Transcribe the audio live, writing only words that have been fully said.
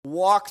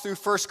walk through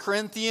 1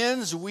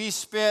 Corinthians. We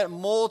spent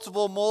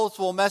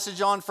multiple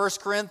message on 1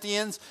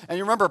 Corinthians. And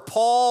you remember,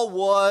 Paul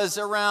was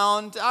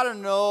around,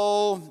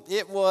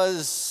 it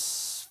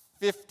was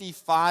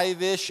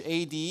 55-ish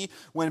AD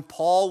when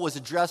Paul was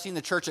addressing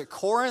the church at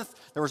Corinth.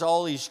 There was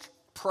all these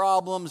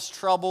problems,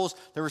 troubles.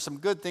 There were some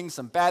good things,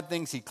 some bad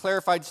things. He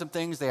clarified some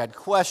things. They had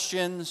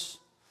questions.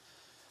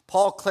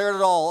 Paul cleared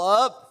it all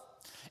up.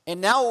 And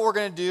now what we're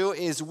going to do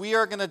is we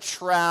are going to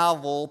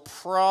travel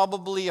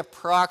probably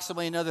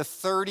approximately another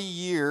 30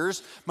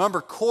 years.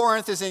 Remember,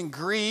 Corinth is in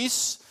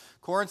Greece.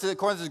 Corinth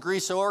is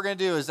Greece. So what we're going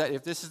to do is that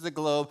if this is the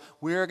globe,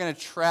 we are going to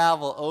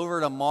travel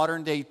over to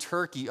modern-day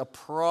Turkey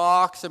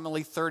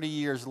approximately 30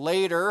 years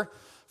later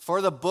for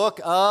the book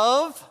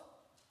of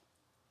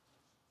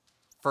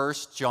 1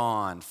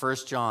 John. 1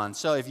 John.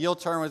 So if you'll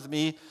turn with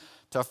me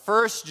to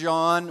 1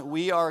 John,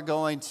 we are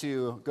going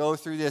to go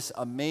through this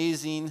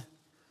amazing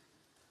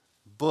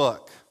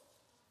book.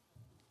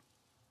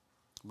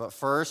 But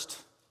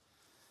first,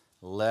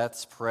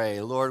 let's pray.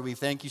 Lord, we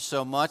thank you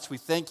so much. We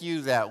thank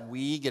you that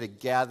we get to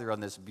gather on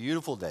this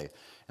beautiful day.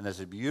 And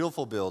there's a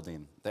beautiful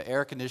building. The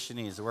air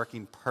conditioning is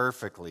working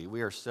perfectly.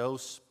 We are so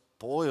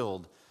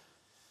spoiled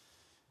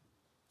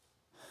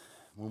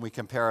when we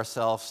compare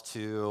ourselves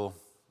to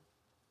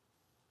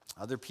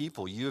other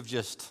people. You have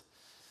just,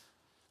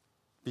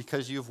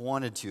 because you've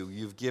wanted to,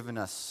 you've given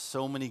us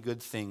so many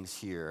good things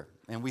here.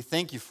 And we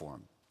thank you for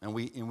them. And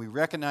we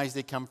recognize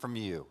they come from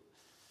you.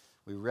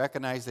 We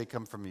recognize they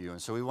come from you. And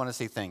so we want to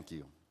say thank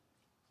you.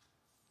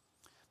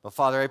 But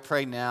Father, I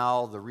pray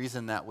now the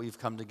reason that we've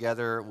come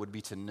together would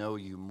be to know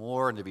you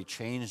more and to be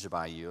changed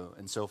by you.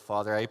 And so,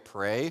 Father, I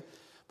pray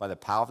by the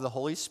power of the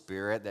Holy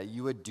Spirit that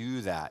you would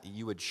do that.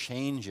 You would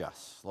change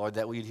us. Lord,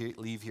 that we'd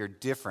leave here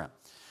different.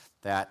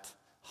 That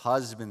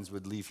husbands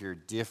would leave here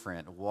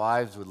different.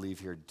 Wives would leave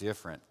here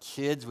different.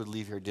 Kids would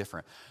leave here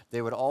different.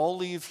 They would all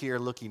leave here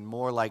looking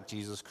more like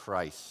Jesus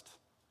Christ.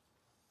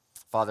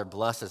 Father,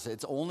 bless us.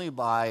 It's only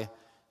by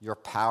your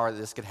power that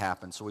this could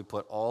happen. So we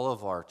put all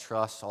of our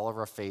trust, all of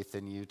our faith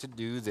in you to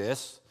do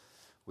this.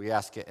 We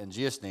ask it in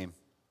Jesus' name.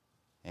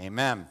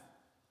 Amen.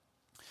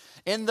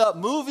 In the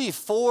movie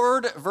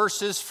Ford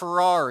versus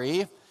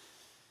Ferrari,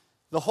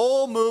 the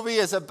whole movie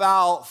is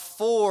about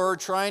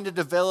Ford trying to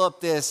develop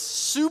this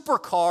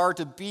supercar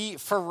to beat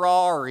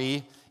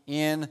Ferrari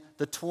in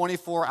the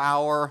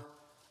 24-hour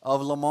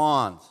of Le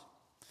Mans.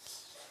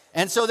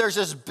 And so there's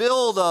this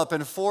buildup,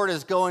 and Ford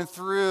is going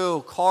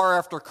through car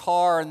after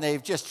car, and they're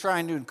just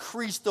trying to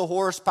increase the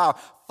horsepower.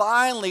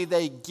 Finally,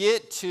 they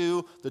get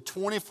to the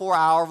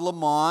 24-hour of Le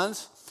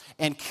Mans,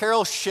 and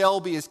Carroll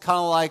Shelby is kind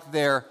of like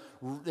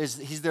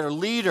he's their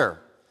leader.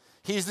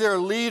 He's their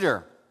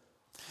leader.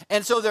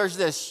 And so there's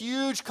this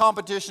huge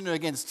competition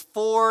against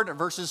Ford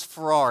versus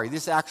Ferrari.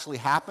 This actually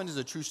happened as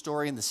a true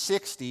story in the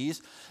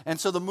 60s. And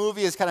so the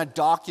movie is kind of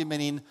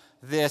documenting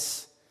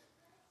this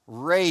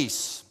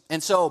race.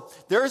 And so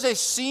there's a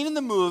scene in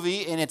the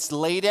movie, and it's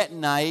late at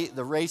night.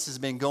 The race has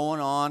been going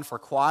on for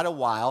quite a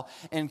while.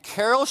 And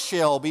Carroll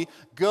Shelby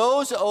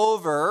goes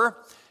over.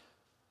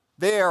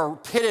 They are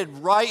pitted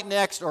right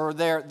next, or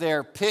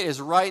their pit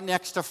is right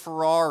next to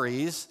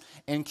Ferrari's.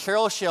 And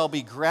Carroll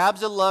Shelby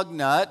grabs a lug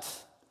nut,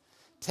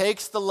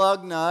 takes the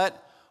lug nut,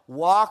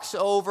 walks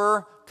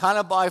over kind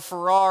of by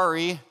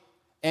Ferrari,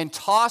 and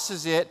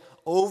tosses it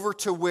over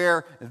to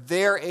where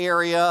their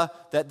area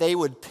that they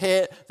would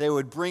pit, they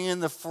would bring in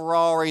the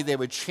Ferrari, they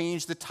would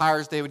change the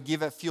tires, they would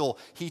give it fuel.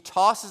 He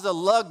tosses a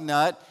lug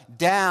nut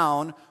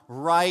down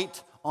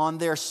right on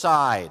their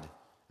side.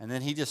 And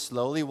then he just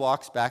slowly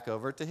walks back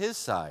over to his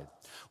side.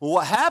 Well,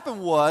 what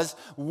happened was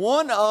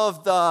one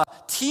of the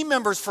team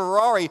members,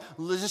 Ferrari,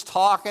 was just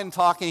talking.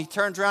 He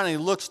turns around and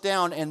he looks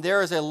down, and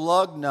there is a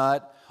lug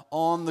nut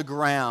on the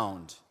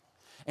ground.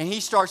 And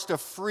he starts to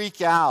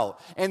freak out.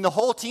 And the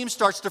whole team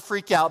starts to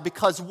freak out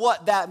because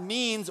what that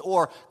means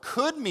or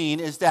could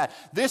mean is that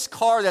this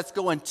car that's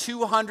going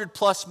 200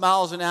 plus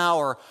miles an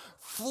hour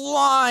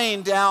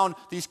flying down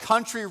these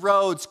country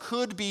roads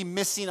could be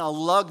missing a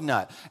lug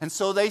nut. And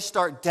so they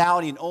start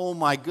doubting, oh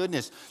my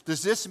goodness,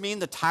 does this mean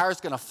the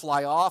tire's going to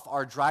fly off?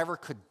 Our driver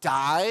could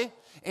die?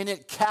 And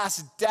it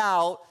casts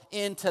doubt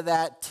into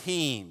that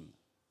team.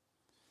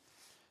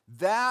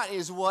 That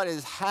is what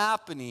is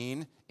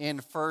happening in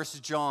 1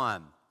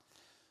 John.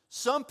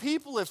 Some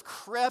people have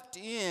crept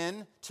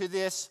in to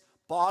this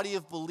body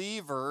of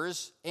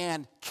believers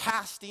and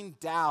casting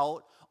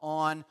doubt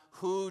on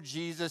who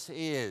Jesus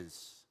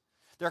is.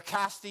 They're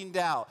casting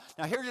doubt.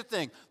 Now here's the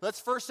thing. Let's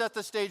first set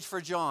the stage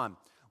for John.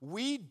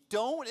 We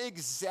don't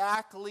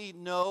exactly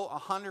know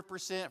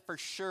 100% for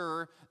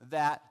sure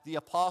that the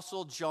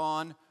Apostle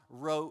John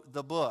wrote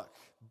the book.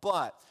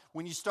 But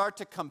when you start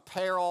to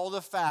compare all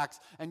the facts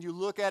and you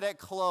look at it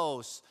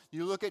close,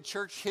 you look at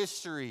church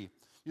history,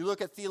 you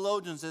look at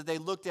theologians as they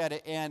looked at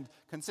it, and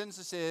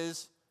consensus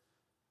is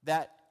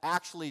that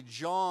actually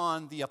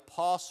John the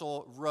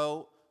Apostle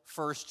wrote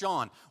 1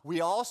 John.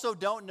 We also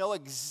don't know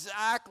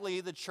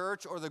exactly the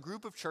church or the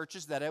group of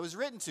churches that it was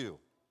written to.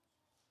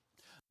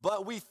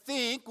 But we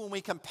think, when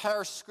we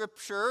compare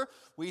Scripture,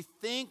 we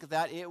think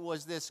that it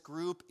was this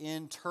group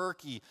in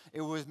Turkey.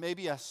 It was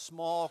maybe a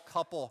small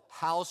couple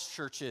house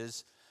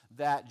churches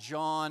that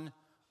John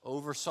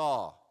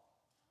oversaw.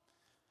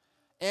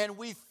 And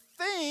we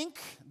think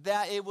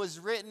that it was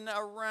written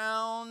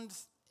around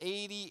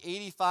 80,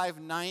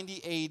 85,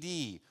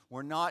 90 AD.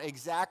 We're not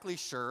exactly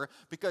sure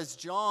because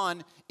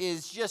John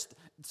is just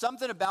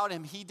something about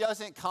him. He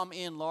doesn't come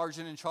in large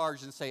and in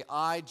charge and say,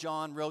 I,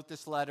 John, wrote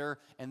this letter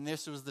and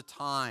this was the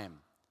time.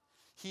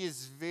 He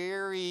is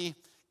very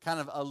kind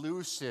of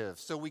elusive.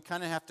 So we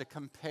kind of have to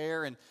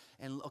compare and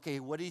okay,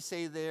 what did he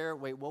say there?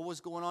 Wait, what was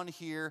going on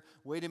here?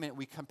 Wait a minute.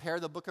 We compare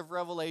the book of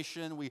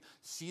Revelation. We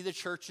see the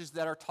churches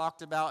that are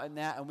talked about in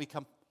that, and we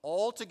come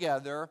all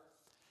together.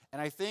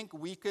 And I think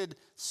we could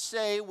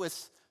say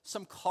with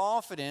some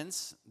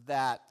confidence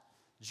that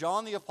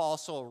John the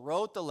Apostle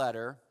wrote the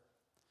letter.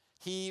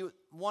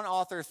 One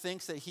author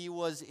thinks that he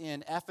was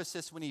in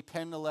Ephesus when he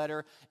penned the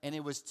letter, and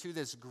it was to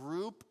this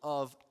group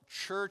of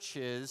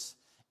churches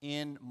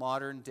in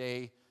modern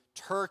day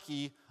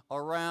Turkey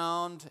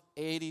around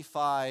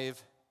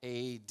 85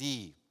 AD.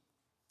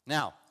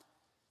 Now,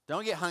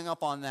 don't get hung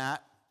up on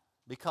that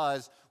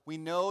because we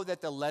know that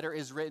the letter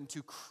is written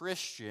to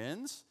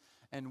Christians,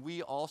 and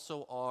we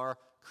also are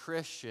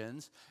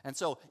Christians. And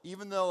so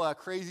even though a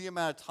crazy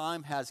amount of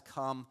time has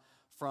come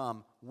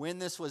from when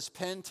this was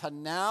penned to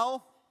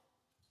now,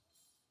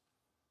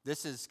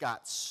 this has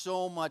got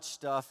so much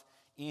stuff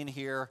in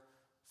here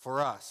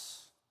for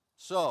us.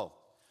 So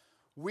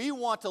we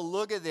want to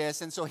look at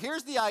this. And so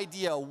here's the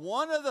idea.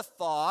 One of the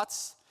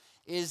thoughts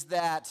is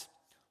that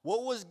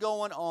what was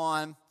going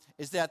on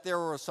is that there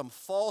were some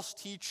false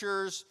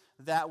teachers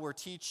that were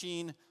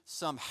teaching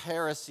some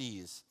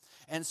heresies.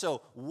 And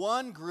so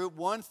one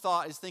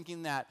thought is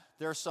thinking that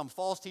there are some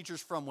false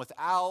teachers from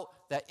without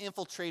that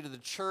infiltrated the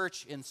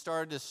church and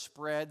started to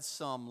spread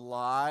some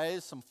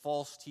lies, some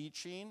false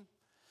teaching.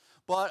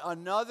 But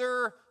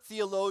another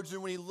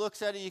theologian, when he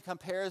looks at it, he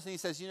compares and he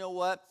says, you know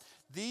what?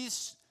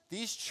 These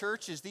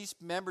churches, these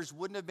members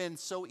wouldn't have been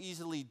so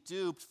easily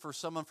duped for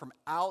someone from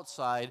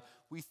outside.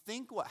 We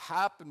think what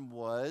happened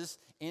was,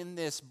 in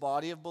this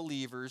body of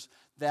believers,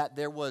 that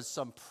there was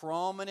some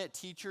prominent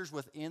teachers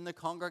within the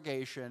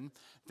congregation.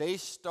 They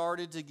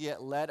started to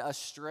get led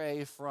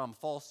astray from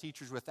false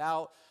teachers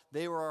without.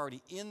 They were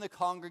already in the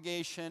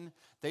congregation.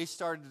 They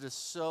started to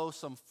sow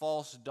some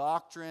false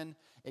doctrine.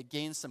 It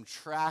gained some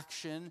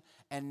traction.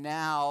 And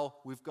now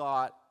we've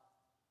got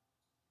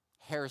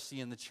heresy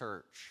in the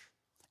church.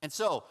 And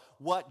so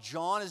what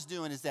John is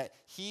doing is that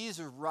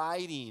he's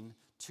writing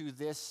to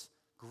this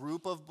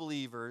group of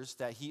believers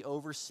that he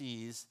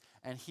oversees,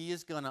 and he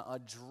is going to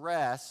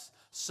address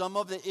some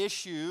of the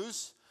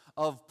issues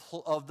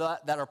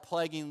that are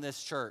plaguing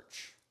this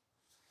church.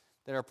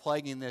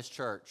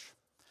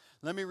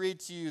 Let me read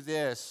to you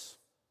this.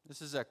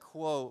 This is a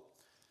quote.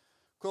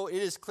 Quote,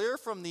 "It is clear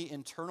from the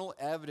internal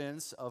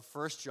evidence of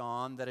 1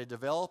 John that a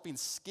developing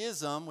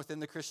schism within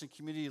the Christian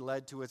community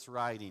led to its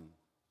writing.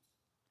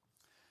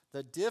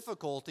 The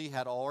difficulty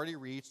had already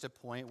reached a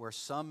point where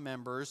some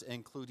members,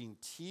 including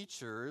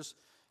teachers,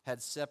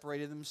 had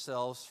separated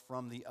themselves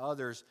from the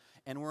others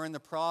and were in the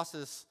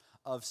process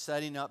of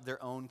setting up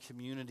their own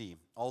community.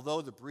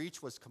 Although the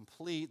breach was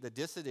complete, the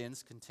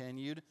dissidents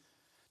continued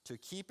to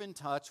keep in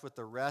touch with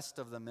the rest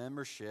of the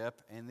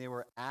membership, and they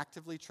were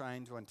actively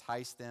trying to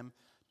entice them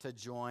to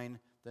join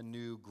the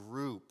new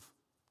group."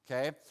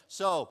 Okay?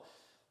 So,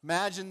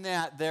 imagine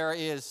that there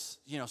is,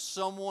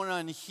 someone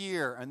on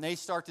here, and they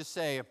start to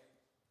say,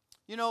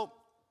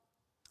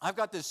 I've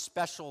got this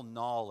special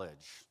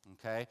knowledge,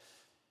 okay,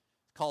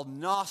 called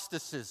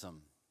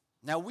Gnosticism.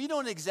 Now, we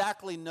don't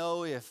exactly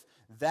know if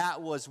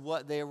that was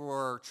what they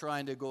were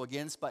trying to go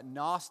against, but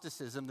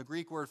Gnosticism, the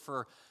Greek word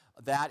for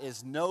that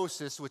is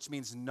gnosis, which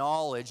means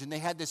knowledge, and they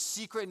had this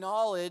secret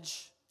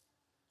knowledge,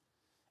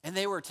 and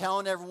they were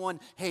telling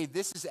everyone, hey,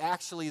 this is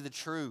actually the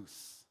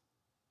truth.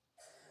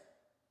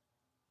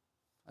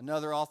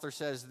 Another author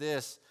says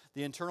this: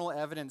 "The internal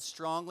evidence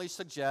strongly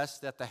suggests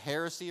that the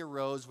heresy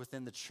arose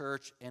within the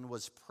church and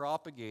was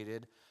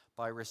propagated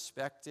by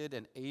respected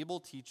and able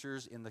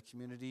teachers in the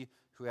community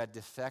who had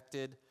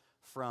defected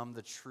from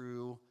the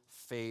true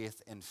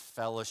faith and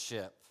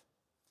fellowship."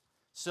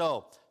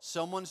 So,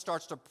 someone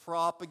starts to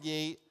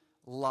propagate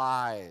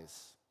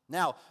lies.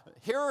 Now,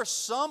 here are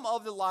some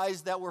of the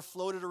lies that were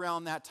floated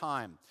around that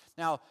time.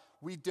 Now,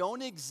 we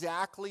don't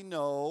exactly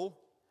know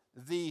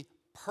the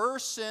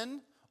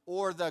person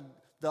or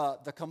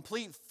the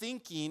complete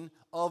thinking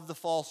of the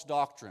false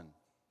doctrine.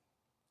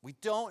 We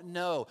don't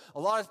know. A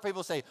lot of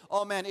people say,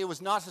 oh man, it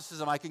was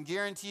Gnosticism, I can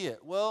guarantee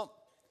it. Well,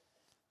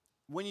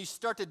 when you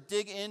start to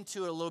dig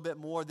into it a little bit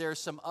more, there's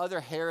some other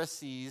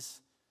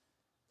heresies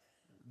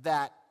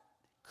that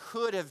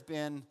could have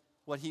been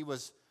what he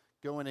was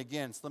going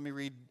against. Let me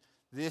read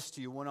this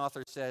to you. One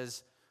author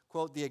says,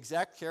 quote, "The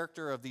exact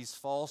character of these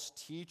false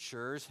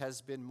teachers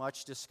has been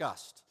much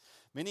discussed.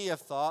 Many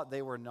have thought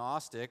they were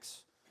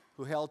Gnostics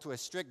who held to a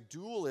strict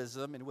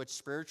dualism in which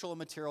spiritual and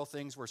material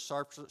things were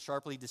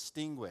sharply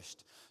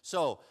distinguished."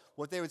 So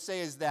what they would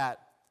say is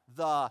that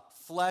the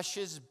flesh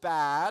is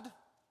bad,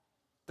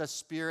 the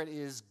Spirit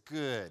is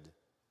good.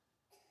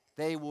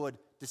 They would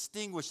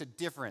distinguish a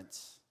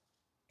difference.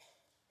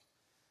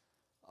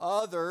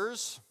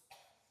 Others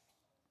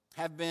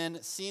have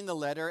been seen the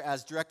letter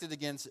as directed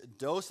against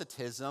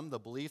docetism, the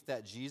belief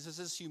that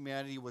Jesus'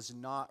 humanity was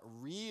not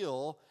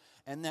real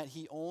and that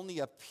he only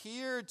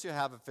appeared to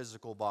have a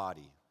physical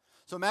body.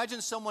 So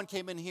imagine someone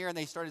came in here and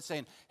they started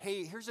saying,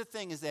 hey, here's the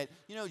thing is that,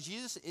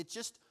 Jesus, it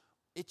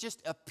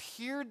just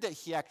appeared that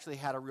he actually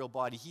had a real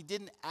body. He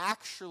didn't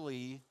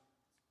actually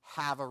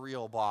have a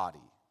real body.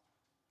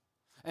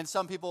 And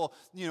some people,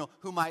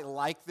 who might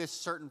like this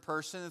certain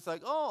person, it's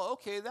like, oh,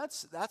 okay,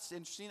 that's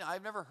interesting.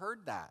 I've never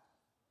heard that.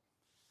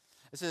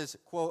 It says,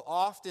 quote,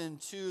 often,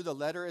 too, the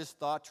letter is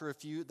thought to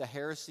refute the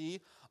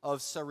heresy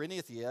of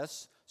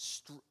Cyrenius.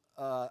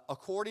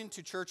 According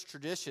to church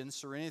tradition,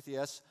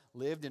 Cyrenius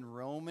lived in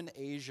Roman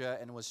Asia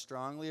and was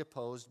strongly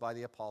opposed by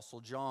the Apostle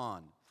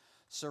John.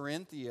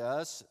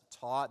 Cyrenius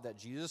taught that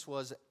Jesus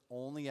was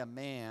only a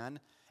man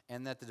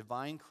and that the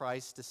divine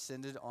Christ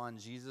descended on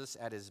Jesus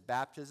at his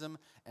baptism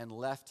and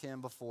left him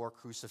before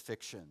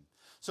crucifixion.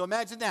 So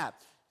imagine that.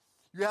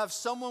 You have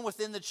someone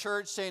within the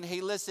church saying,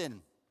 hey,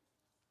 listen,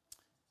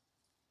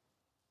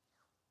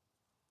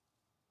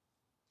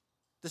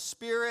 the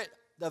Spirit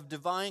of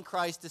divine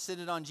Christ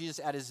descended on Jesus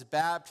at his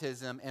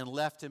baptism and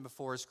left him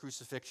before his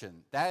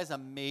crucifixion. That is a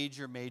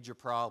major, major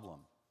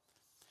problem.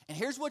 And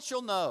here's what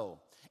you'll know.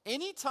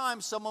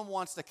 Anytime someone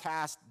wants to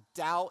cast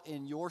doubt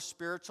in your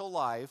spiritual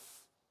life,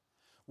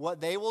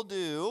 what they will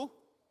do,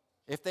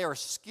 if they are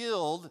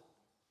skilled,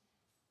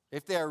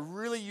 if they are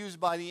really used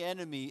by the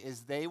enemy,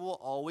 is they will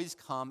always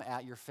come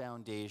at your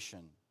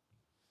foundation.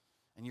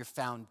 And your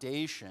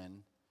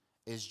foundation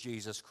is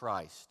Jesus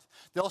Christ.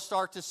 They'll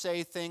start to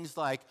say things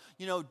like,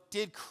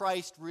 did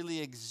Christ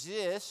really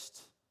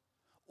exist?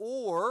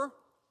 Or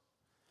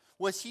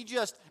was he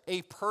just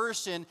a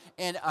person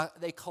and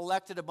they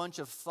collected a bunch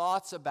of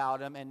thoughts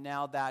about him and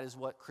now that is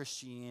what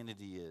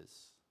Christianity is?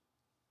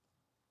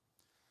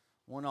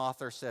 One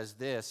author says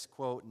this,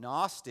 quote,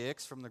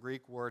 Gnostics, from the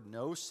Greek word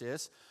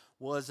gnosis,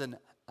 was an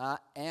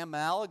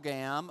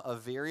amalgam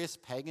of various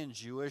pagan,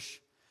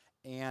 Jewish,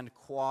 and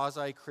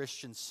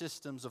quasi-Christian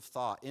systems of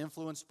thought,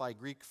 influenced by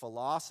Greek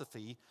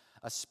philosophy,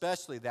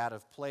 especially that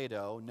of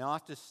Plato.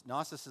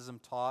 Gnosticism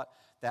taught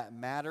that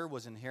matter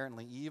was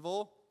inherently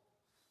evil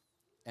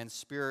and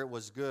spirit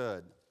was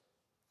good.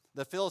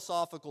 The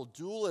philosophical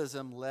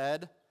dualism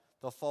led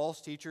the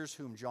false teachers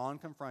whom John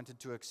confronted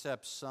to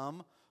accept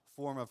some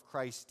form of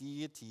Christ's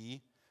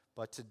deity,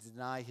 but to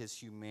deny his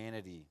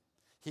humanity.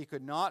 He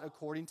could not,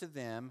 according to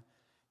them,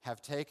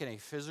 have taken a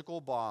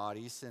physical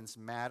body since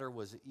matter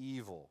was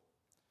evil.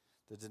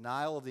 The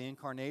denial of the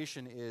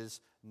incarnation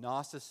is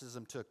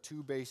Gnosticism took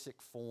two basic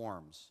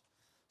forms.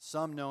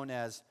 Some known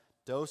as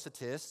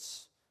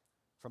Docetists,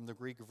 from the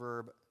Greek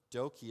verb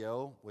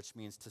dokio, which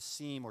means to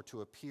seem or to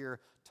appear,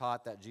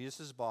 taught that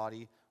Jesus'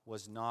 body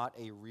was not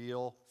a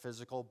real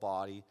physical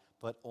body,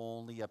 but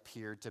only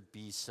appeared to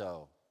be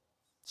so.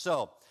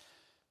 So,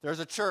 there's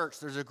a church,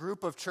 there's a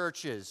group of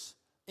churches,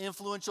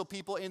 influential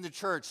people in the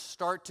church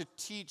start to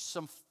teach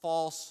some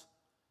false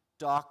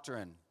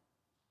doctrine.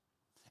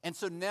 And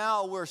so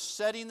now we're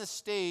setting the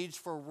stage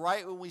for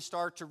right when we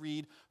start to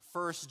read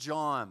 1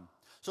 John.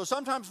 So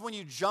sometimes when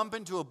you jump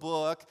into a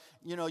book,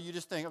 you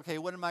just think, okay,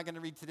 what am I going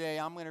to read today?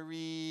 I'm going to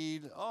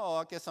read,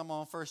 I guess I'm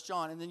on 1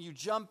 John. And then you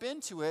jump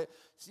into it,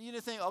 so you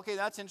think, okay,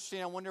 that's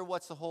interesting. I wonder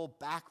what's the whole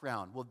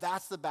background. Well,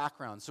 that's the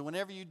background. So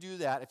whenever you do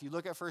that, if you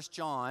look at 1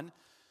 John,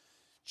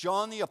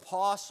 John the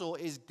Apostle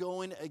is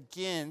going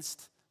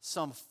against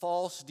some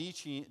false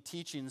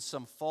teachings,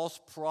 some false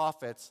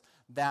prophets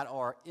that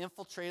are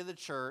infiltrating the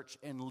church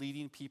and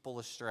leading people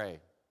astray.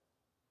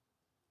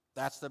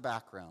 That's the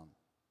background.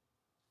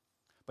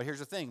 But here's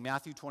the thing,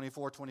 Matthew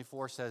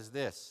 24:24 says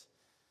this,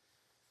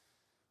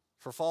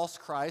 for false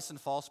Christs and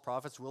false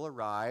prophets will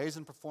arise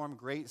and perform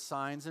great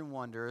signs and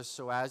wonders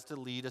so as to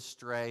lead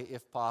astray,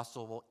 if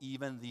possible,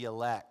 even the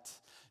elect.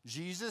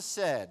 Jesus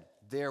said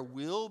there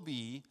will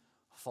be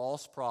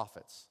false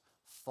prophets,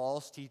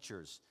 false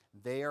teachers.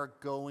 They are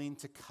going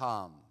to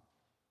come.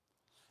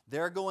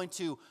 They're going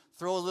to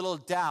throw a little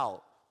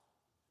doubt.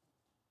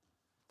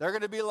 They're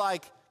going to be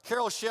like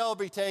Carol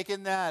Shelby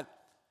taking that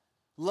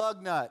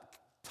lug nut,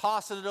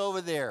 tossing it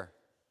over there,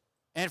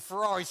 and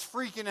Ferrari's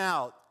freaking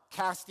out,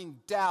 casting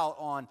doubt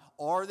on,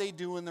 are they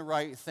doing the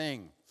right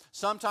thing?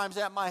 Sometimes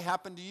that might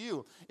happen to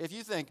you. If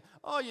you think,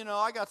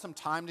 I got some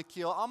time to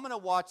kill, I'm going to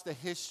watch the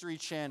History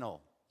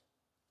Channel.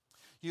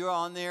 You're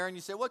on there and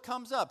you say, what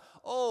comes up?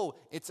 Oh,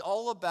 it's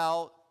all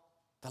about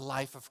the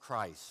life of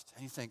Christ.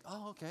 And you think,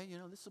 okay,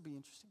 this will be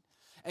interesting.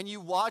 And you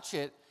watch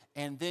it,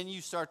 and then you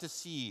start to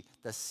see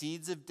the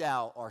seeds of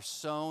doubt are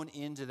sown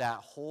into that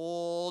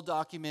whole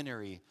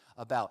documentary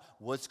about,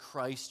 was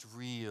Christ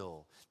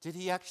real? Did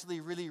he actually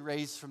really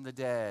raise from the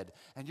dead?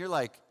 And you're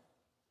like,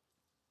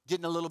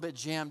 getting a little bit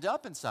jammed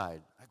up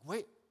inside. Like,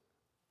 wait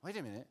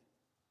a minute.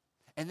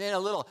 And then a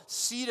little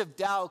seed of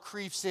doubt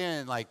creeps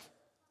in, like,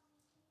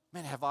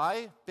 man, have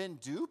I been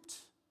duped?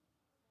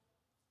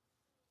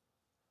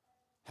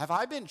 Have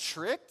I been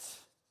tricked?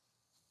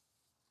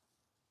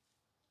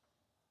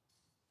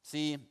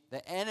 See,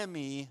 the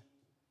enemy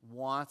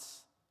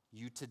wants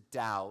you to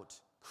doubt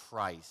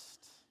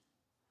Christ.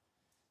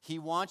 He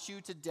wants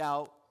you to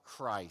doubt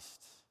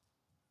Christ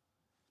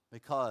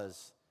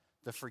because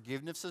the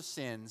forgiveness of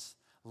sins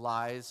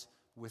lies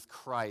with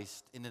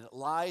Christ, and it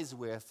lies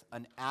with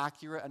an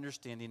accurate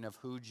understanding of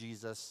who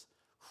Jesus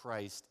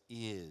Christ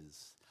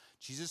is.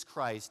 Jesus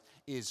Christ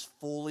is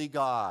fully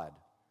God.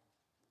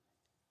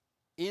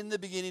 In the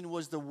beginning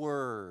was the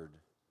Word.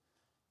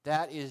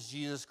 That is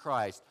Jesus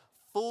Christ.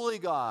 Fully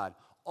God.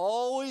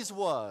 Always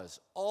was.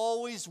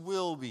 Always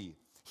will be.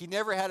 He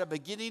never had a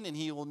beginning and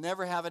he will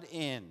never have an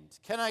end.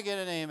 Can I get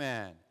an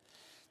amen?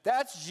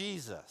 That's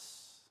Jesus.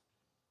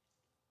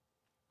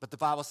 But the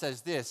Bible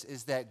says this,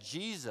 is that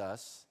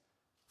Jesus,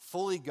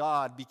 fully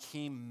God,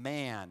 became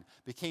man,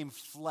 became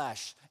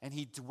flesh, and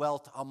he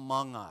dwelt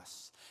among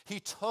us. He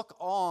took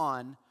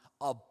on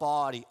a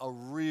body, a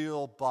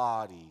real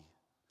body.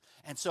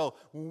 And so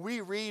when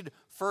we read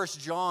 1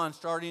 John,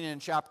 starting in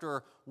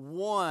chapter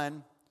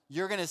 1,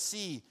 you're going to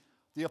see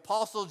the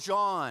Apostle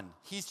John,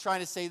 he's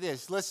trying to say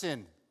this.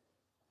 Listen,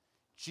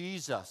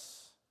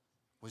 Jesus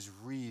was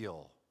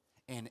real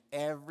in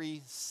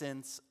every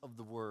sense of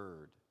the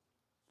word.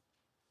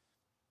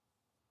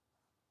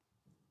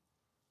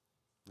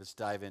 Let's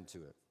dive into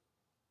it.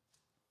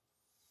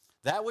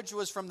 That which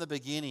was from the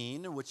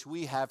beginning, which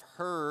we have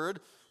heard,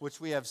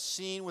 which we have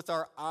seen with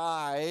our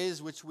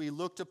eyes, which we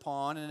looked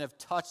upon and have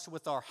touched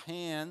with our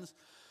hands,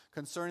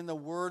 concerning the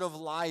word of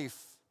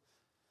life.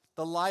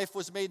 The life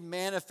was made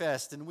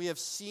manifest, and we have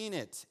seen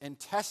it, and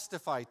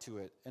testify to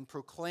it, and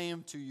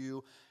proclaim to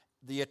you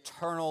the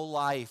eternal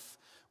life,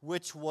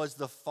 which was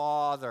the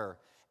Father,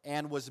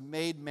 and was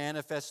made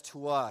manifest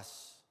to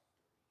us.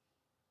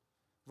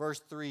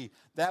 Verse 3,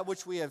 that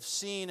which we have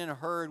seen and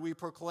heard, we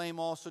proclaim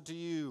also to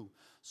you,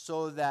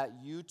 so that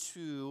you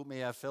too may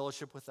have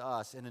fellowship with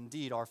us. And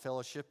indeed, our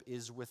fellowship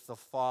is with the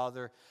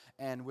Father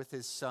and with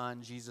his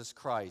Son, Jesus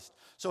Christ.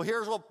 So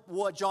here's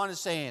what John is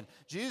saying.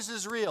 Jesus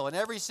is real in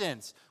every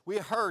sense. We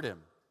heard him.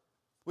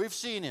 We've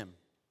seen him.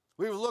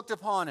 We've looked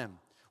upon him.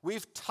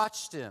 We've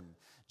touched him.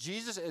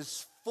 Jesus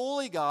is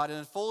fully God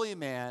and fully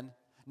man,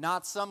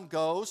 not some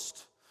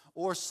ghost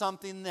or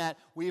something that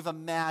we've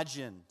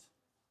imagined.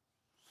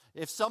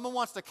 If someone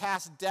wants to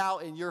cast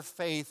doubt in your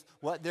faith,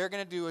 what they're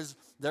going to do is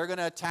they're going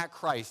to attack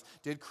Christ.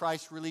 Did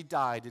Christ really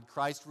die? Did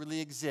Christ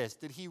really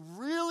exist? Did he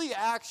really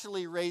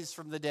actually raise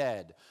from the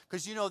dead?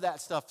 Because you know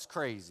that stuff's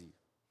crazy.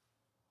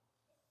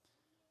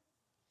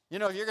 You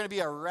know, if you're going to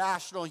be a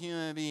rational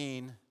human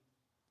being,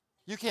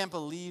 you can't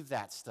believe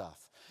that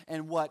stuff.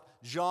 And what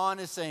John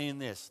is saying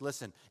this,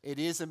 listen, it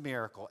is a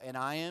miracle. And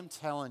I am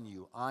telling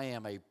you, I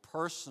am a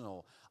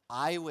personal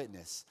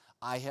eyewitness.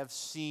 I have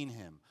seen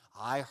him.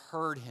 I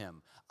heard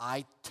him.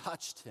 I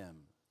touched him.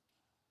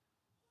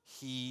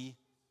 He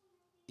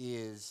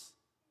is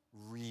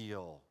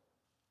real.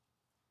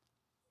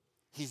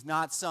 He's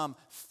not some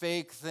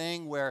fake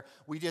thing where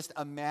we just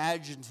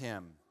imagined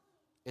him.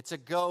 It's a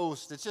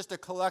ghost. It's just a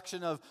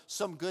collection of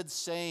some good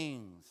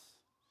sayings.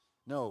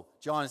 No,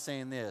 John is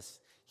saying this.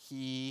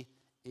 He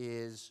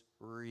is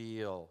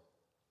real.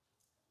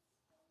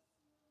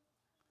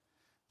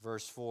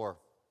 Verse 4.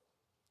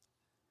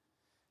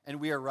 And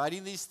we are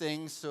writing these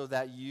things so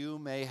that you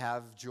may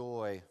have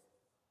joy,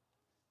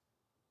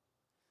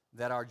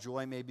 that our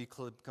joy may be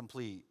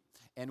complete.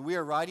 And we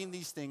are writing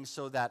these things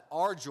so that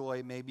our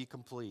joy may be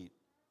complete.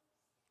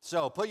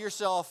 So put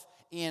yourself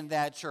in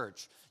that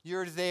church.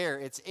 You're there.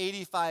 It's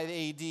 85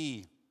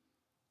 AD.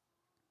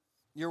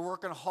 You're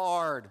working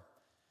hard.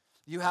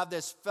 You have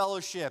this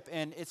fellowship,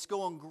 and it's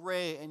going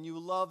great, and you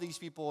love these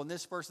people, and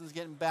this person's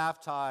getting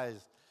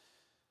baptized.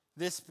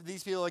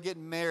 These people are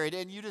getting married,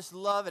 and you just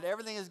love it.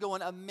 Everything is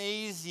going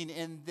amazing,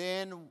 and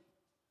then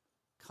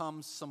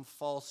comes some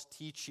false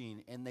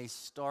teaching, and they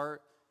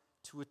start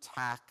to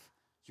attack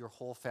your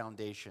whole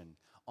foundation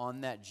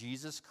on that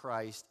Jesus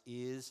Christ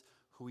is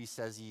who he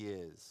says he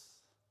is.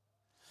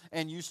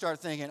 And you start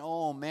thinking,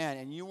 oh man,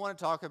 and you want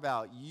to talk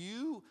about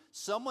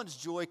someone's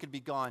joy could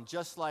be gone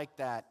just like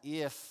that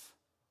if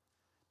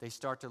they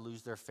start to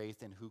lose their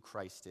faith in who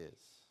Christ is.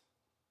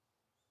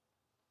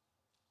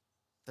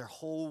 Their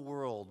whole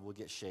world will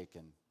get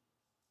shaken.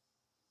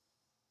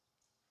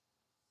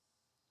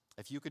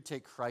 If you could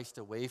take Christ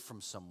away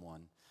from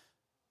someone,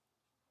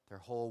 their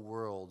whole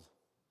world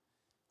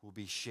will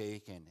be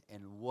shaken.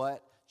 And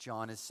what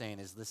John is saying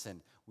is,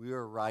 listen, we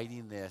are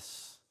writing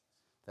this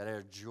that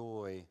our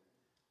joy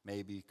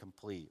may be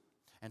complete.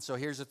 And so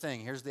here's the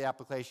thing. Here's the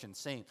application.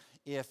 Saint,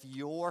 if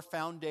your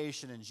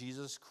foundation in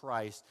Jesus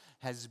Christ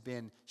has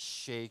been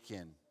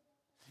shaken,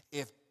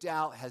 if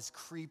doubt has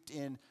creeped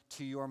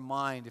into your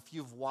mind, if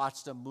you've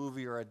watched a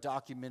movie or a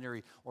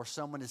documentary or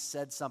someone has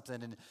said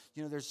something and,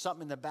 there's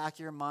something in the back of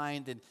your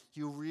mind and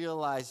you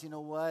realize, you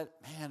know what?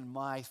 Man,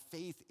 my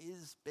faith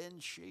has been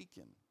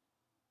shaken.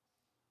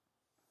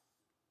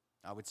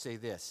 I would say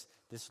this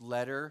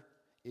letter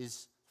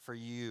is for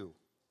you.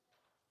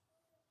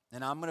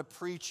 And I'm going to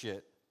preach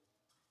it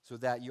so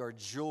that your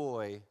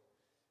joy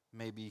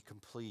may be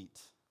complete.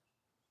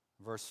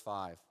 Verse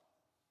 5.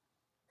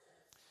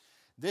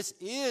 This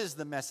is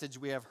the message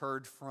we have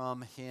heard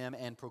from him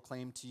and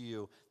proclaimed to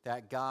you,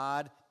 that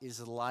God is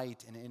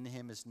light and in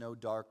him is no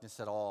darkness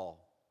at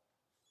all.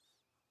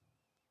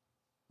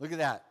 Look at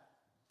that.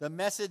 The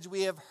message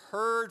we have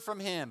heard from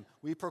him,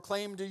 we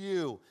proclaim to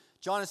you.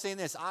 John is saying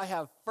this, I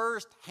have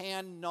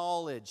firsthand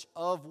knowledge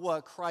of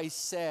what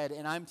Christ said,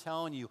 and I'm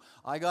telling you,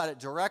 I got it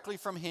directly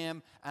from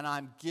him, and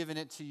I'm giving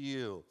it to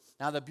you.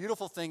 Now, the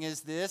beautiful thing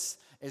is this,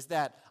 is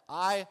that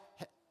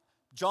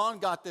John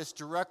got this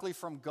directly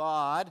from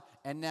God,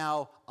 and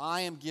now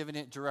I am giving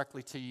it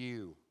directly to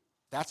you.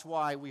 That's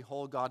why we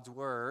hold God's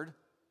word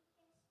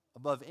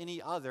above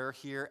any other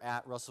here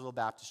at Russellville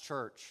Baptist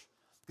Church,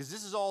 because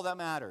this is all that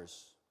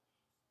matters.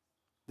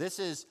 This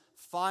is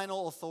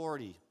final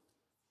authority.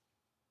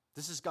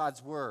 This is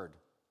God's word.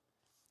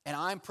 And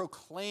I'm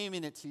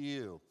proclaiming it to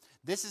you.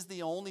 This is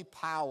the only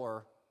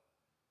power.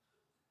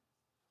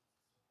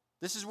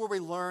 This is where we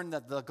learn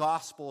that the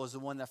gospel is the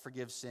one that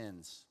forgives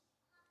sins.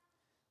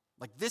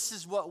 Like, this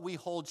is what we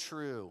hold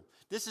true.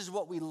 This is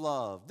what we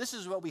love. This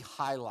is what we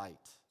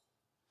highlight,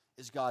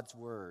 is God's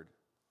word.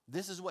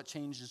 This is what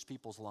changes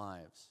people's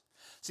lives.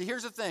 See,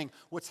 here's the thing.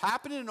 What's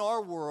happening in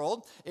our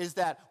world is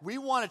that we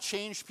want to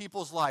change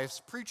people's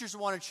lives. Preachers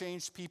want to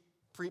change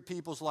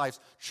people's lives.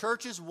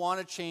 Churches want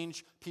to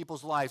change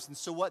people's lives. And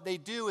so what they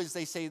do is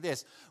they say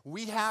this: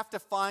 we have to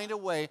find a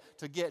way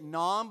to get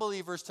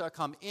non-believers to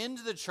come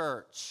into the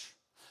church.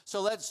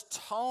 So let's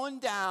tone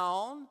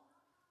down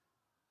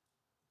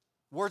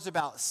words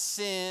about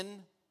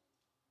sin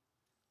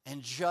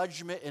and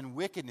judgment and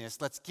wickedness.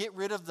 Let's get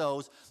rid of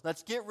those.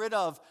 Let's get rid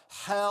of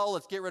hell.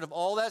 Let's get rid of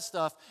all that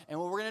stuff. And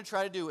what we're going to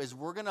try to do is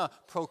we're going to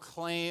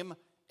proclaim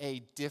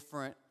a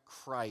different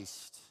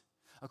Christ.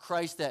 A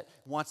Christ that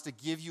wants to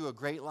give you a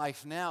great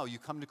life now. You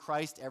come to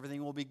Christ,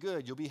 everything will be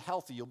good. You'll be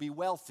healthy. You'll be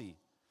wealthy.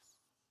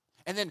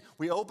 And then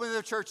we open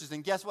the churches,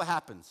 and guess what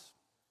happens?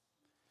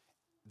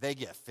 They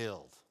get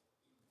filled.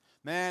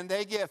 Man,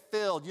 they get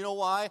filled. You know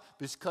why?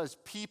 Because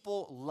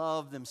people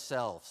love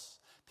themselves.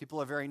 People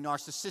are very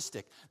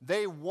narcissistic.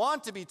 They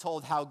want to be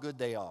told how good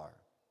they are.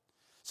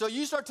 So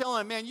you start telling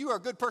them, man, you are a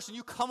good person.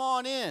 You come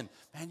on in.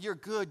 Man, you're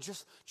good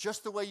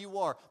just the way you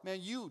are. Man,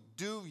 you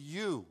do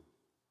you.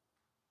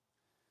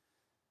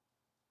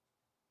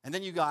 And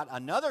then you got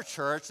another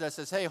church that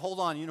says, hey, hold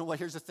on. You know what?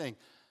 Here's the thing.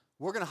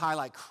 We're going to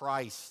highlight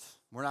Christ.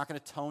 We're not going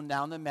to tone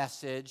down the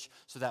message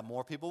so that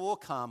more people will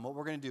come. What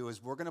we're going to do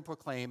is we're going to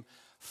proclaim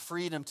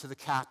freedom to the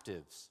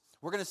captives.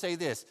 We're going to say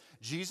this: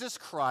 Jesus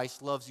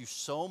Christ loves you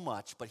so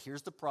much, but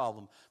here's the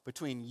problem.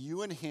 Between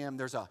you and him,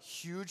 there's a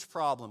huge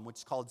problem, which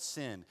is called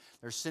sin.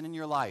 There's sin in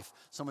your life.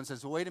 Someone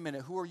says, well, wait a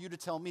minute, who are you to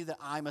tell me that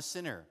I'm a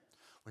sinner?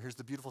 Well, here's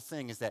the beautiful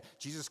thing, is that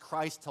Jesus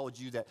Christ told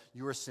you that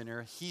you're a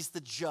sinner. He's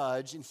the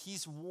judge, and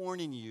he's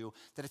warning you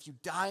that if you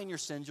die in your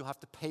sins, you'll have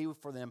to pay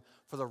for them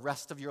for the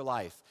rest of your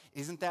life.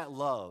 Isn't that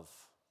love?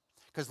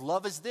 Because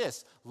love is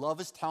this. Love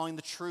is telling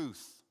the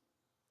truth.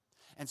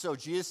 And so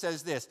Jesus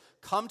says this: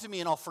 come to me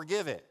and I'll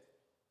forgive it.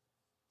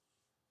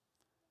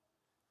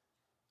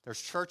 There's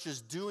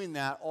churches doing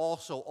that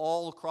also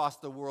all across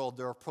the world.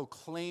 They're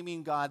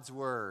proclaiming God's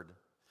word.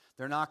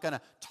 They're not going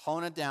to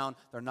tone it down.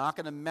 They're not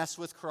going to mess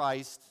with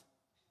Christ.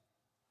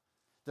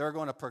 They're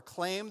going to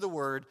proclaim the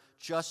word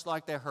just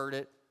like they heard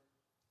it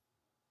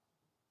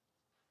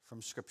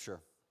from Scripture.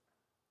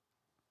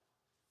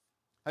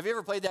 Have you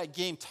ever played that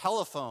game,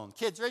 Telephone?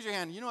 Kids, raise your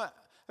hand. You know what?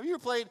 Have you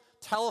ever played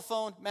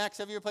Telephone? Max,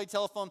 have you ever played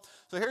Telephone?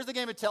 So here's the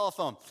game of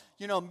Telephone.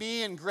 You know,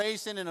 me and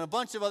Grayson and a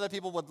bunch of other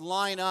people would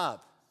line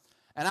up.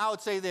 And I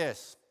would say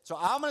this. So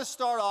I'm going to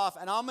start off,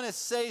 and I'm going to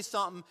say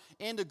something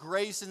into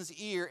Grayson's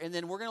ear, and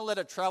then we're going to let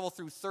it travel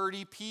through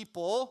 30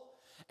 people.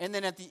 And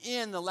then at the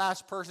end, the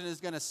last person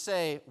is going to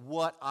say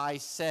what I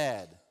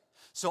said.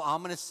 So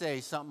I'm going to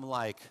say something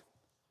like,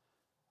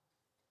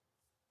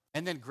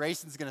 and then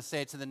Grayson's going to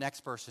say it to the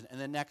next person,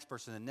 and the next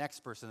person, the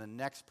next person, the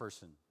next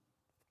person.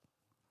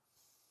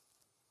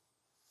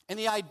 And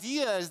the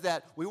idea is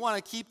that we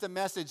want to keep the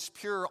message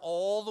pure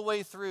all the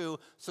way through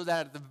so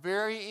that at the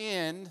very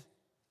end,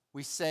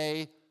 we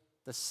say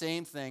the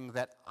same thing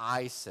that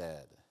I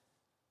said.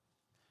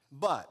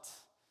 But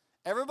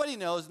everybody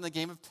knows in the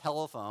game of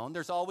Telephone,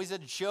 there's always a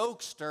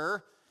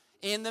jokester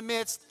in the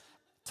midst.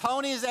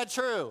 Tony, is that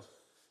true?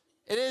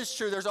 It is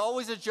true. There's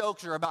always a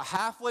jokester. About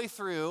halfway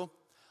through,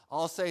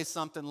 I'll say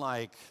something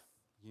like,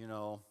 you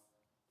know,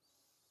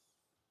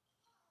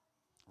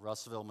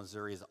 Russellville,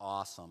 Missouri is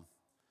awesome.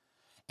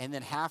 And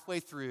then halfway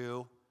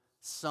through,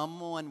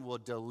 someone will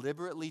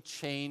deliberately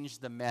change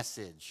the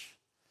message.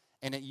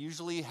 And it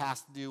usually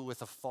has to do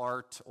with a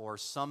fart or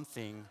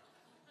something.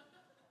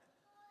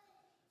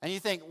 And you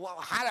think, well,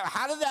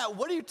 how did that,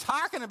 what are you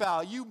talking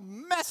about? You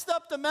messed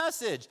up the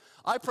message.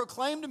 I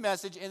proclaimed a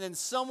message, and then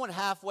someone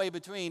halfway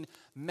between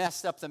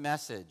messed up the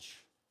message.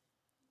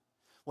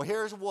 Well,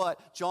 here's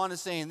what John is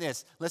saying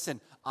this.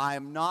 Listen, I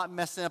am not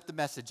messing up the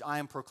message. I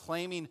am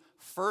proclaiming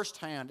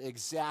firsthand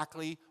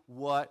exactly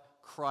what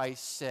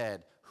Christ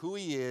said, who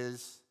he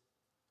is,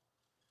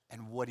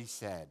 and what he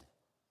said.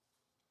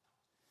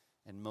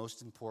 and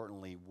most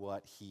importantly,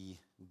 what he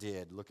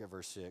did. Look at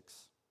verse 6.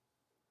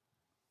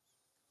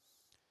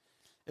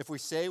 If we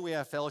say we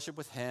have fellowship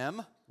with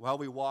him while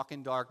we walk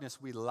in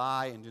darkness, we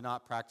lie and do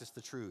not practice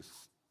the truth.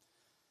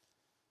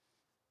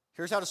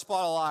 Here's how to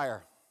spot a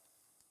liar.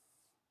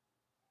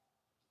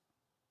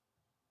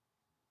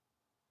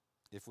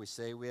 If we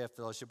say we have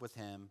fellowship with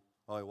him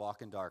while we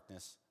walk in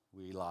darkness,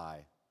 we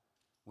lie.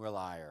 We're a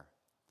liar.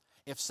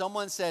 If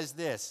someone says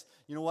this,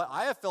 you know what,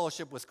 I have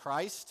fellowship with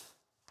Christ.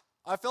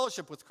 I have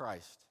fellowship with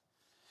Christ.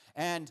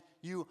 And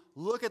you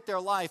look at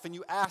their life and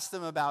you ask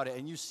them about it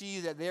and you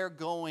see that they're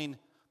going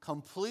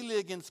completely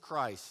against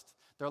Christ.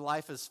 Their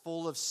life is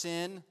full of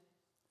sin.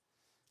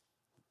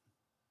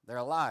 They're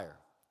a liar.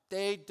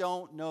 They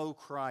don't know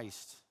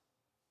Christ.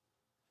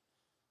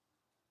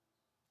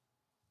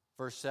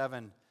 Verse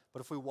 7,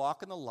 but if we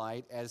walk in the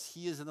light as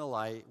he is in the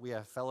light, we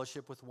have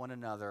fellowship with one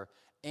another,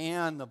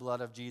 and the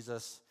blood of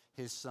Jesus,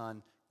 his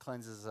son,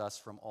 cleanses us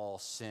from all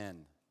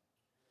sin.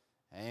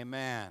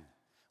 Amen.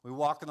 We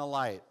walk in the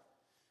light.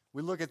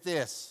 We look at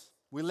this.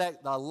 We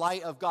let the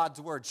light of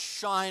God's word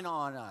shine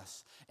on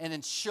us and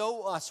then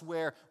show us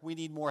where we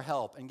need more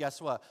help. And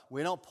guess what?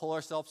 We don't pull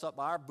ourselves up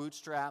by our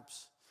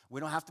bootstraps. We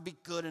don't have to be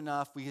good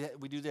enough. We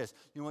do this.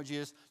 You know what,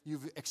 Jesus?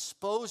 You've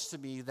exposed to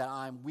me that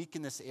I'm weak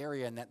in this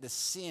area and that this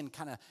sin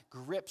kind of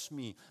grips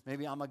me.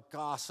 Maybe I'm a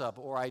gossip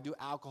or I do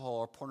alcohol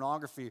or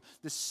pornography.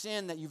 The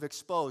sin that you've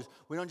exposed,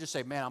 we don't just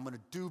say, man, I'm going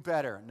to do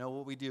better. No,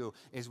 what we do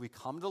is we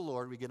come to the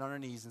Lord, we get on our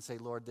knees and say,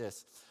 Lord,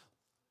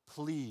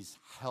 please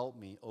help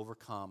me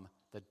overcome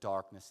the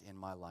darkness in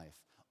my life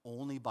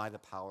only by the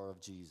power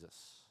of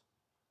Jesus.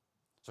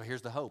 So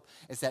here's the hope.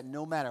 It's that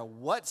no matter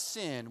what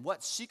sin,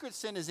 what secret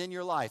sin is in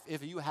your life,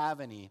 if you have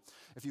any,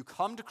 if you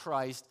come to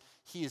Christ,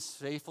 he is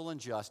faithful and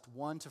just,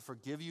 one, to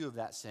forgive you of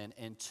that sin,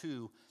 and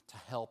two, to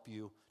help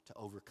you to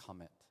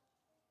overcome it.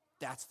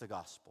 That's the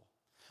gospel.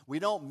 We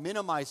don't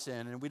minimize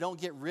sin and we don't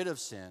get rid of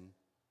sin.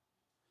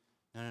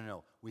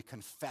 No. We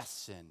confess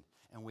sin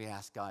and we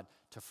ask God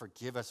to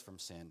forgive us from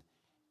sin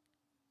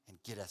and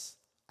get us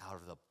out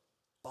of the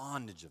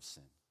bondage of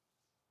sin.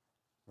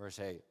 Verse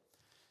 8.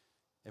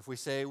 If we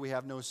say we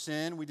have no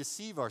sin, we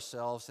deceive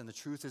ourselves and the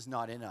truth is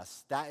not in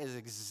us. That is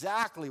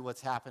exactly what's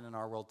happened in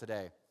our world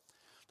today.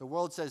 The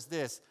world says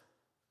this,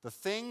 the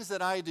things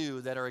that I do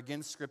that are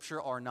against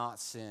Scripture are not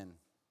sin.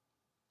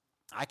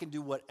 I can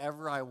do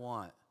whatever I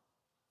want.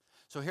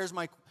 So here's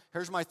my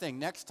thing.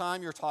 Next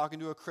time you're talking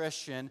to a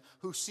Christian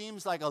who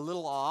seems like a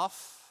little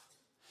off,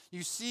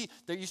 you see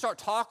that you start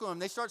talking to them,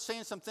 they start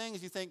saying some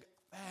things, you think,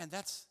 man,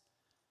 that's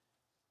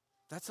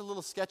a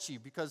little sketchy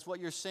because what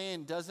you're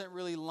saying doesn't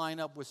really line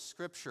up with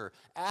Scripture.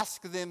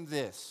 Ask them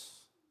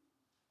this.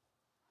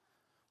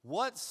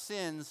 What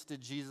sins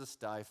did Jesus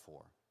die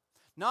for?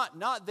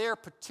 Not their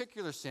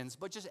particular sins,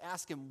 but just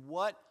ask him,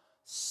 what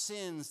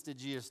sins did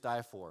Jesus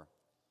die for?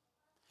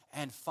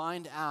 And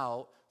find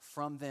out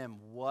from them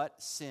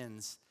what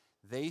sins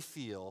they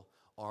feel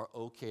are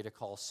okay to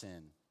call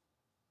sin.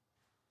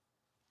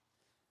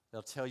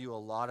 They'll tell you a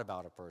lot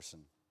about a person.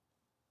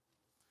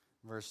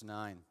 Verse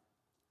 9.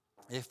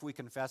 If we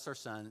confess our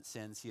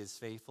sins, he is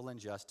faithful and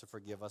just to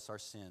forgive us our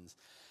sins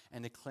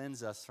and to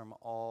cleanse us from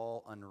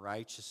all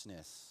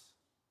unrighteousness.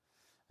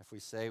 If we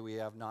say we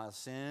have not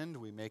sinned,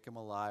 we make him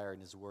a liar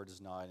and his word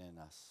is not in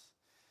us.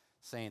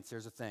 Saints,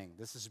 here's the thing.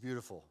 This is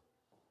beautiful.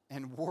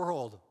 And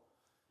world,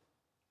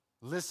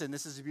 listen,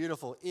 this is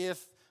beautiful.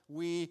 If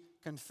we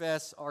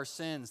confess our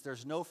sins,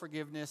 there's no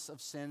forgiveness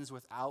of sins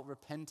without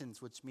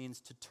repentance, which means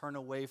to turn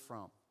away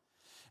from.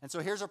 And so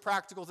here's a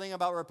practical thing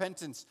about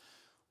repentance.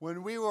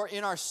 When we were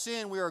in our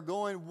sin, we were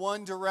going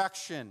one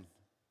direction.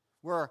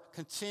 We're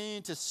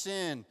continuing to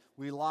sin.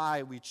 We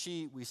lie, we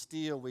cheat, we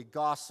steal, we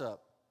gossip.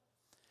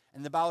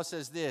 And the Bible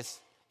says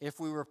this, if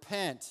we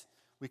repent,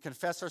 we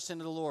confess our sin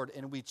to the Lord,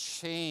 and we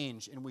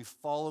change and we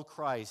follow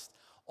Christ,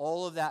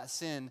 all of that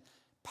sin,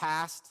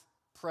 past,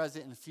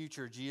 present, and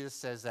future, Jesus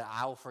says that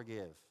I will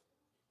forgive.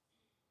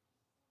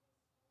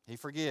 He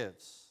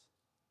forgives.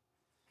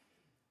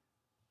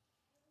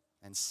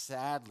 And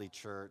sadly,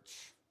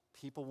 church,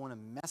 people want to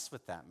mess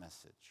with that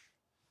message.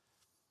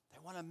 They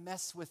want to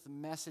mess with the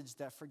message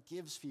that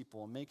forgives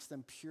people and makes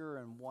them pure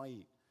and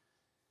white,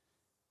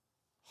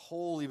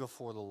 holy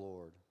before the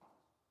Lord,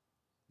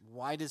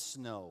 white as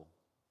snow.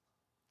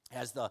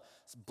 As the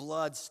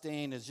blood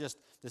stain is just,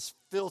 this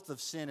filth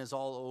of sin is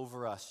all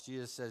over us.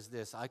 Jesus says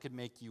this, I could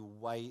make you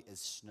white as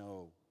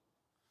snow.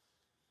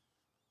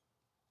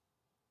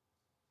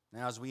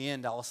 Now as we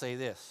end, I'll say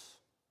this.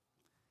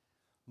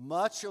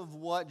 Much of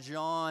what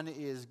John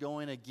is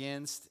going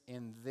against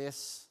in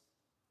this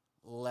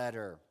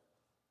letter,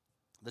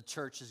 the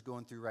church is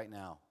going through right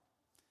now.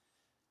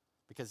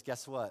 Because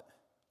guess what?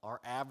 Our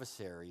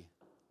adversary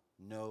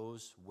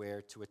knows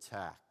where to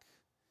attack.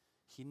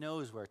 He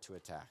knows where to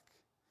attack.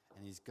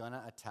 And he's going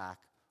to attack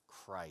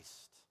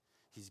Christ.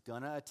 He's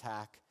going to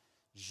attack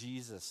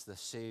Jesus, the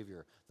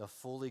Savior, the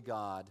fully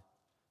God,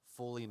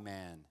 fully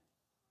man,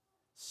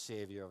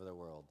 Savior of the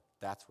world.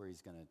 That's where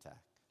he's going to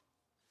attack.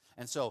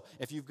 And so,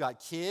 if you've got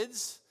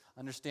kids,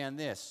 understand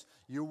this.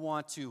 You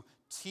want to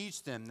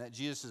teach them that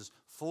Jesus is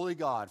fully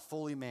God,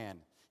 fully man.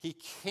 He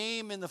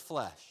came in the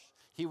flesh.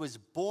 He was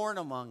born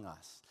among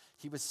us.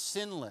 He was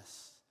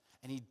sinless.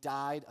 And he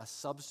died a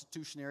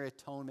substitutionary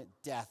atonement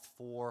death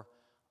for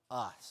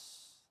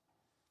us.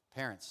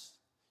 Parents,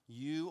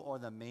 you are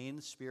the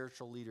main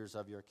spiritual leaders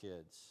of your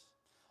kids.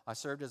 I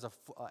served as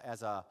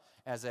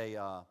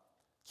a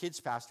kids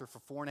pastor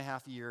for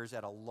 4.5 years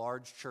at a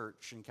large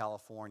church in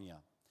California.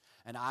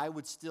 And I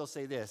would still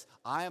say this,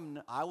 I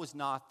was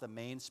not the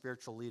main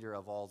spiritual leader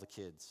of all the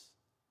kids.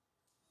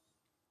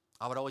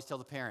 I would always tell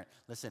the parent,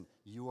 listen,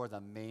 you are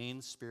the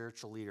main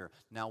spiritual leader.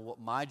 Now, what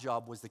my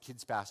job was, the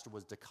kids pastor,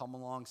 was to come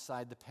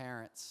alongside the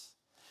parents,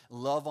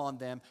 love on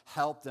them,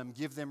 help them,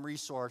 give them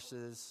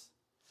resources,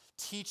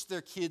 teach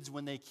their kids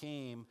when they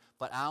came,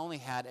 but I only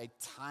had a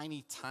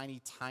tiny,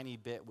 tiny, tiny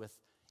bit with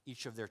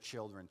each of their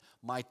children.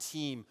 My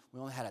team, we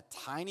only had a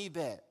tiny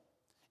bit.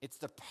 It's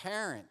the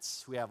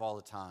parents who have all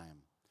the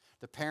time.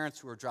 The parents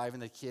who are driving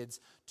the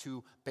kids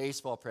to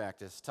baseball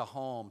practice, to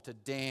home, to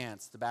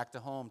dance, to back to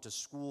home, to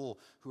school,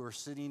 who are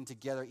sitting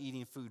together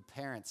eating food.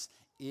 Parents,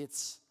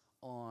 it's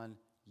on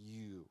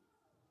you.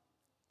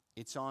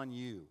 It's on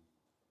you.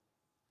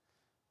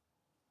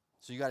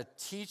 So you got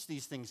to teach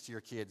these things to your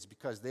kids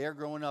because they are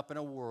growing up in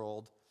a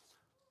world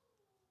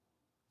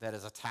that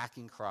is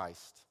attacking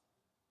Christ.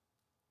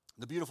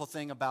 The beautiful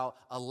thing about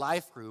a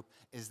life group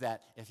is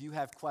that if you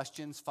have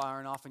questions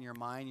firing off in your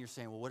mind, you're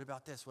saying, well, what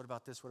about this? What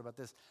about this? What about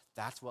this?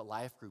 That's what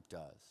life group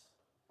does.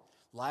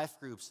 Life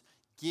groups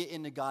get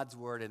into God's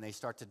word and they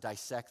start to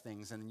dissect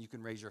things, and then you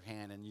can raise your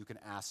hand and you can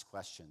ask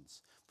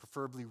questions,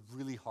 preferably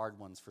really hard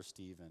ones for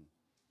Stephen.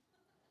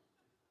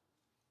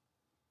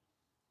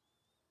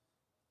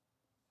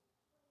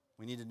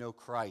 We need to know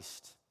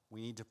Christ.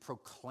 We need to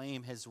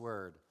proclaim his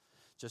word.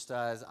 Just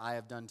as I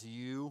have done to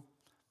you,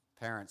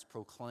 parents,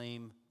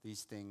 proclaim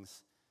these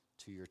things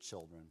to your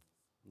children.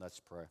 Let's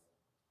pray.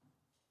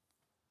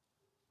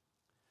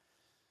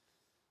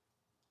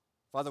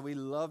 Father, we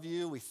love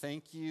you. We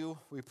thank you.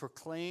 We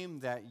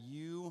proclaim that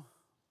you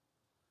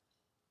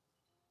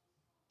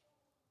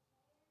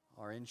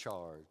are in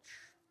charge.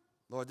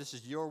 Lord, this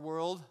is your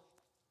world.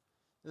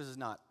 This is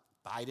not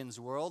Biden's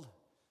world.